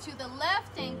hands to the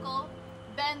left ankle,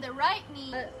 bend the right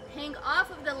knee, hang off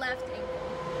of the left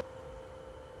ankle.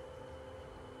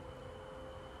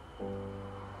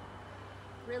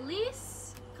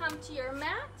 Release, come to your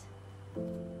mat,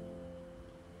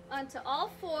 onto all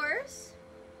fours.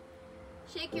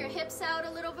 Shake your hips out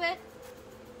a little bit.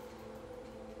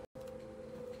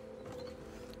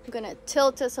 I'm gonna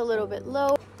tilt us a little bit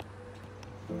low.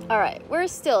 All right, we're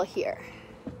still here.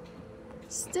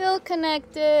 Still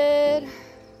connected.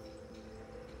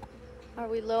 Are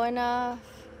we low enough?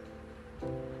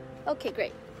 Okay,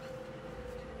 great.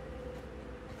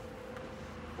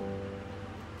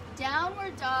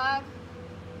 Downward dog.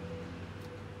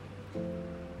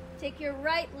 Take your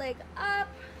right leg up.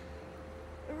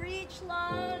 Reach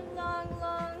long, long,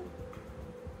 long.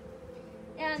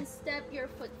 And step your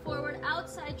foot forward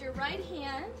outside your right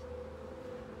hand.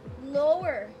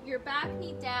 Lower your back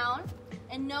knee down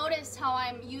and notice how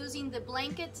I'm using the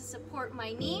blanket to support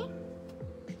my knee.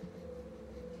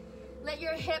 Let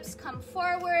your hips come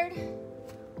forward.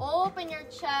 Open your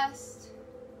chest.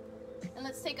 And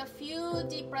let's take a few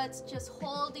deep breaths, just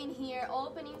holding here,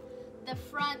 opening the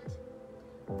front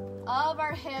of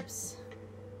our hips.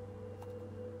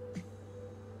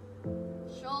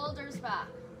 Shoulders back.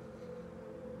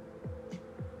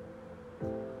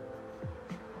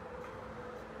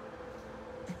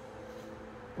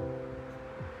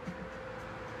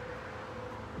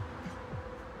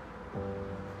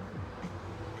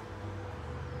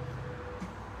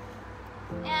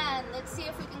 And let's see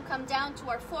if we can come down to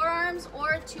our forearms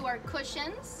or to our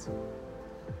cushions.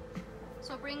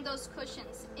 So bring those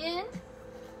cushions in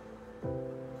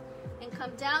and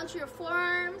come down to your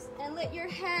forearms and let your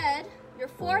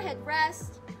forehead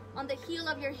rest on the heel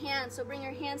of your hand. So bring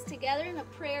your hands together in a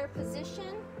prayer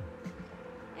position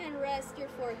and rest your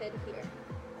forehead here.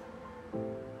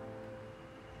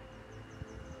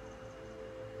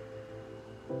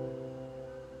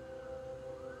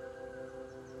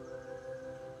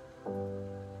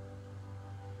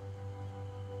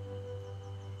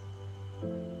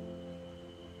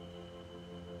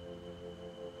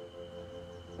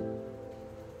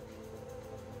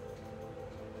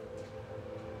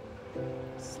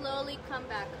 Slowly come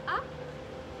back up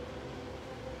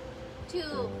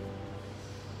to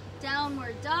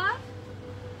downward dog.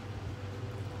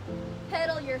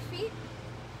 Pedal your feet.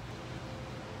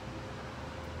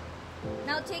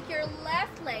 Now take your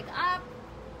left leg up,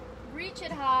 reach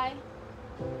it high,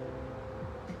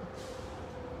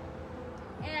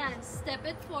 and step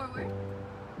it forward.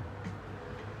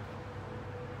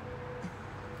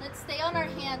 Let's stay on our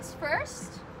hands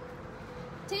first.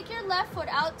 Take your left foot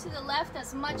out to the left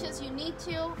as much as you need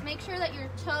to. Make sure that your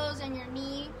toes and your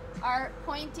knee are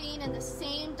pointing in the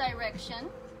same direction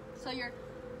so your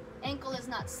ankle is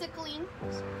not sickling.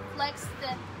 Flex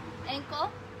the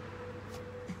ankle.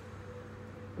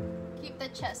 Keep the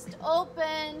chest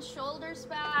open, shoulders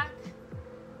back,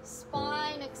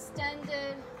 spine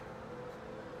extended.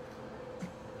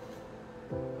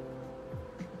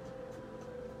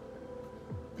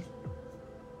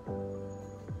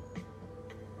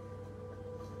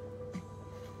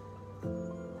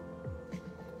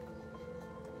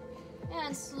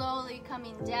 And slowly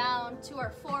coming down to our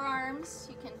forearms.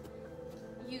 You can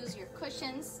use your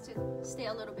cushions to stay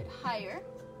a little bit higher.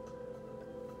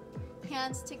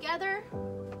 Hands together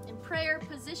in prayer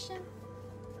position.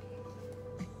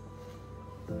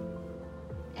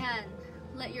 And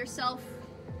let yourself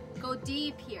go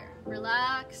deep here.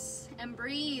 Relax and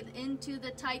breathe into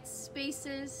the tight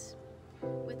spaces.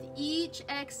 With each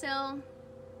exhale,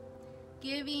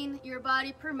 giving your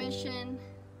body permission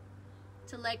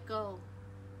to let go.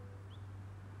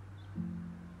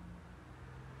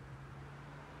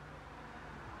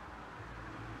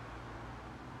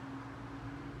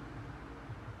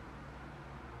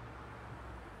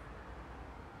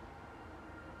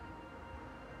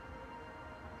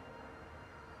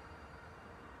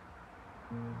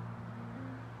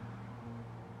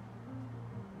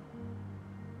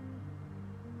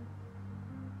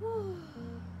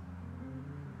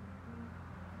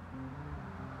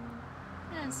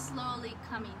 And slowly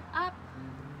coming up.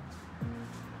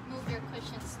 Move your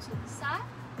cushions to the side.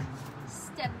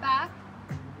 Step back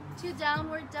to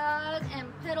downward dog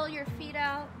and pedal your feet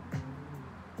out.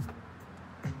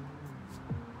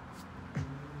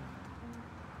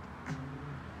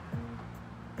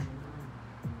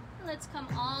 Let's come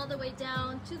all the way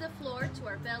down to the floor, to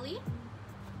our belly.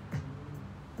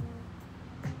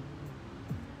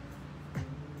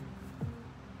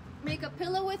 Make a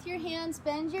pillow with your hands,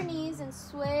 bend your knees, and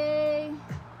sway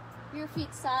your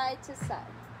feet side to side.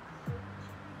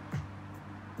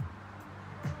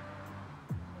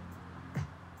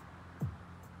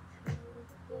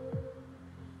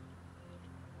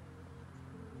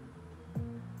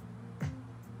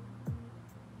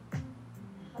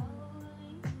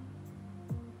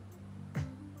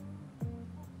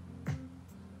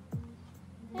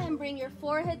 And bring your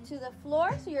forehead to the floor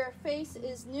so your face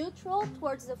is neutral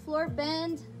towards the floor.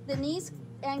 Bend the knees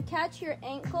and catch your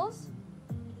ankles.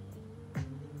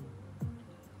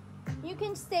 You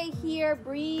can stay here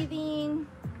breathing,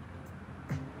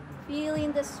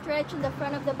 feeling the stretch in the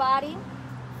front of the body.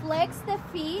 Flex the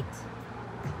feet.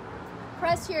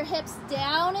 Press your hips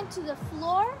down into the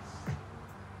floor.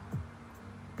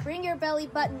 Bring your belly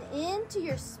button into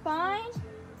your spine.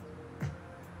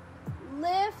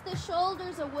 Lift the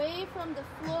shoulders away from the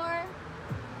floor.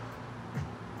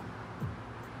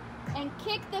 and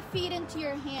kick the feet into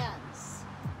your hands.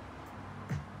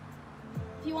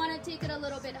 If you want to take it a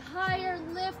little bit higher,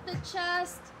 lift the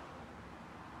chest,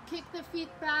 kick the feet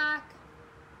back.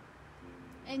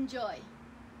 Enjoy.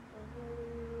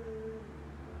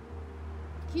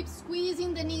 Keep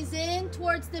squeezing the knees in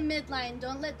towards the midline.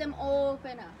 Don't let them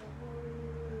open up.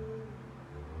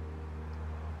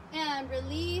 And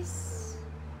release.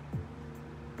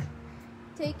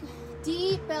 Take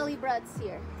deep belly breaths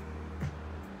here.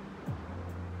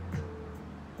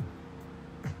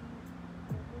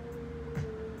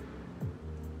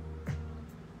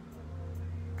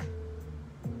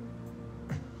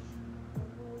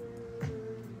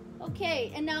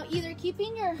 Okay, and now either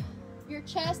keeping your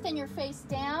chest and your face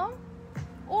down,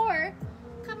 or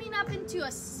coming up into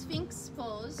a Sphinx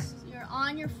pose. You're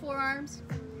on your forearms.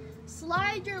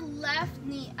 Slide your left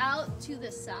knee out to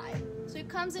the side. So it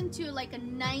comes into like a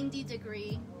 90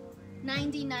 degree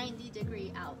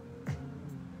out.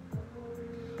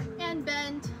 And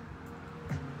bend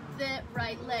the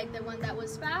right leg, the one that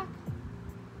was back.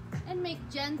 And make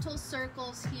gentle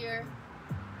circles here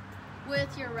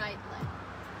with your right leg.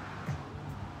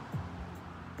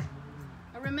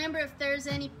 Remember, if there's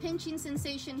any pinching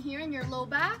sensation here in your low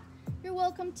back, you're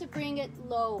welcome to bring it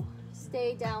low.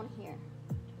 Stay down here.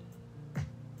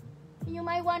 You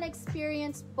might want to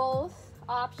experience both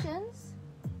options.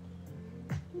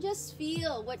 Just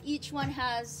feel what each one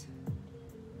has,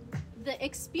 the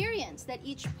experience that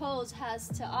each pose has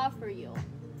to offer you.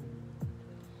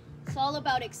 It's all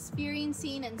about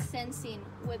experiencing and sensing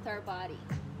with our body.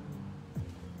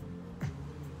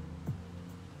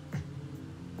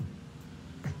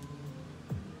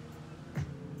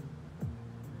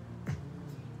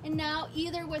 And now,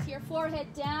 either with your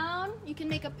forehead down, you can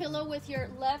make a pillow with your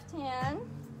left hand,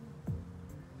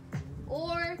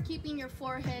 or keeping your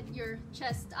forehead, your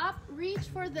chest up, reach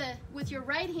with your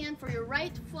right hand for your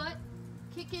right foot,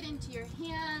 kick it into your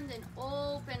hand and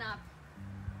open up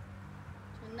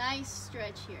to a nice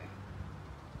stretch here.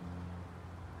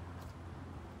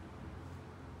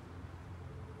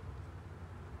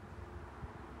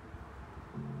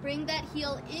 Bring that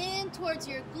heel in towards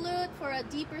your glute for a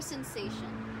deeper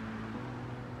sensation.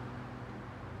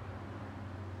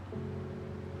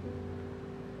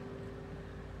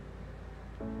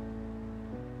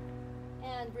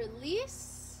 And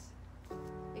release.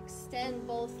 Extend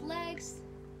both legs.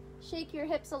 Shake your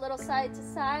hips a little side to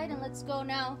side, and let's go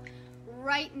now.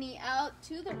 Right knee out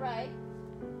to the right.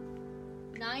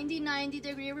 90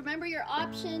 degree. Remember your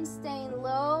options, staying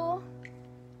low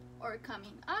or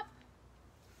coming up.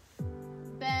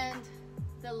 Bend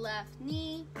the left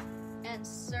knee and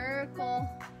circle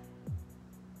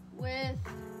with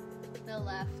the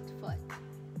left foot.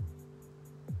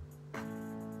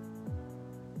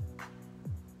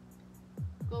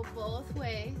 Go both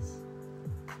ways.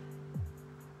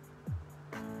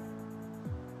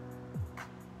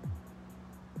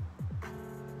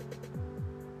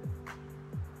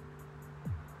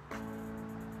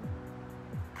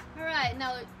 All right,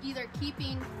 now either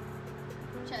keeping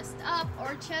chest up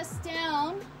or chest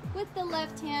down. With the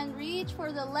left hand, reach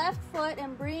for the left foot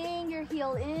and bring your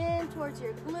heel in towards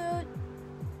your glute,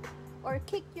 or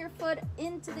kick your foot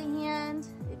into the hand.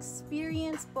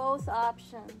 Experience both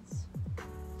options.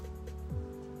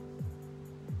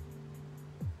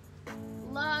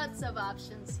 Lots of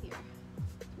options here.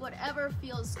 Whatever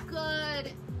feels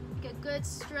good, get a good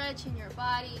stretch in your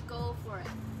body, go for it.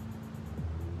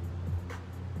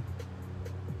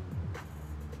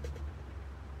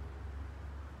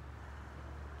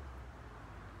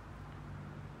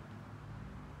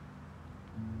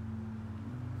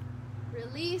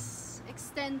 Release,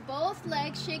 extend both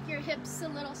legs, shake your hips a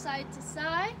little side to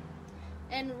side,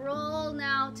 and roll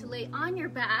now to lay on your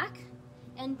back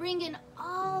and bring in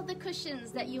all the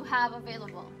cushions that you have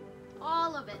available.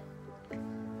 All of it.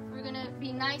 We're gonna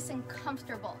be nice and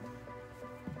comfortable.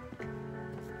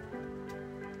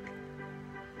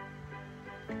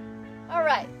 All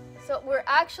right, so we're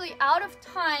actually out of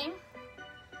time.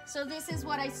 So this is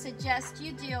what I suggest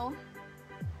you do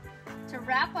to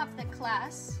wrap up the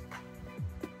class,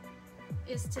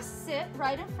 is to sit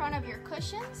right in front of your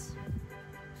cushions,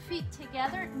 feet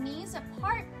together, knees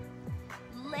apart,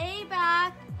 lay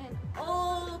back and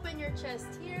open your chest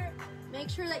here. Make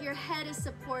sure that your head is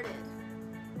supported.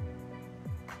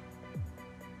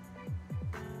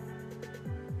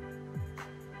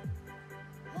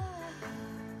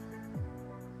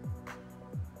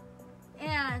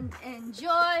 And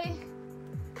enjoy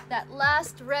that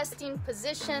last resting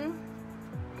position.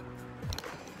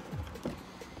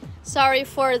 Sorry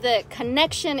for the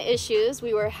connection issues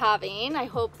we were having. I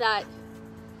hope that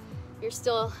you're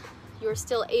still you're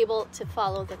still able to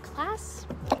follow the class.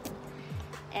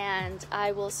 And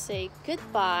I will say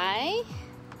goodbye.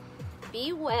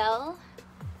 Be well.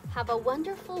 Have a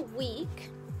wonderful week.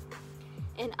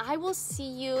 And I will see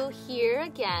you here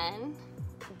again,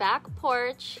 back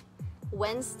porch,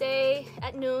 Wednesday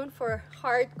at noon for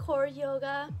hardcore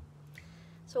yoga.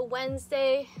 So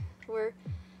Wednesday, we're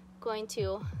going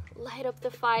to light up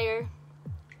the fire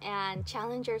and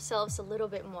challenge ourselves a little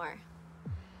bit more.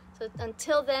 So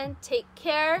until then, take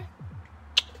care.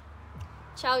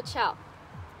 Ciao, ciao.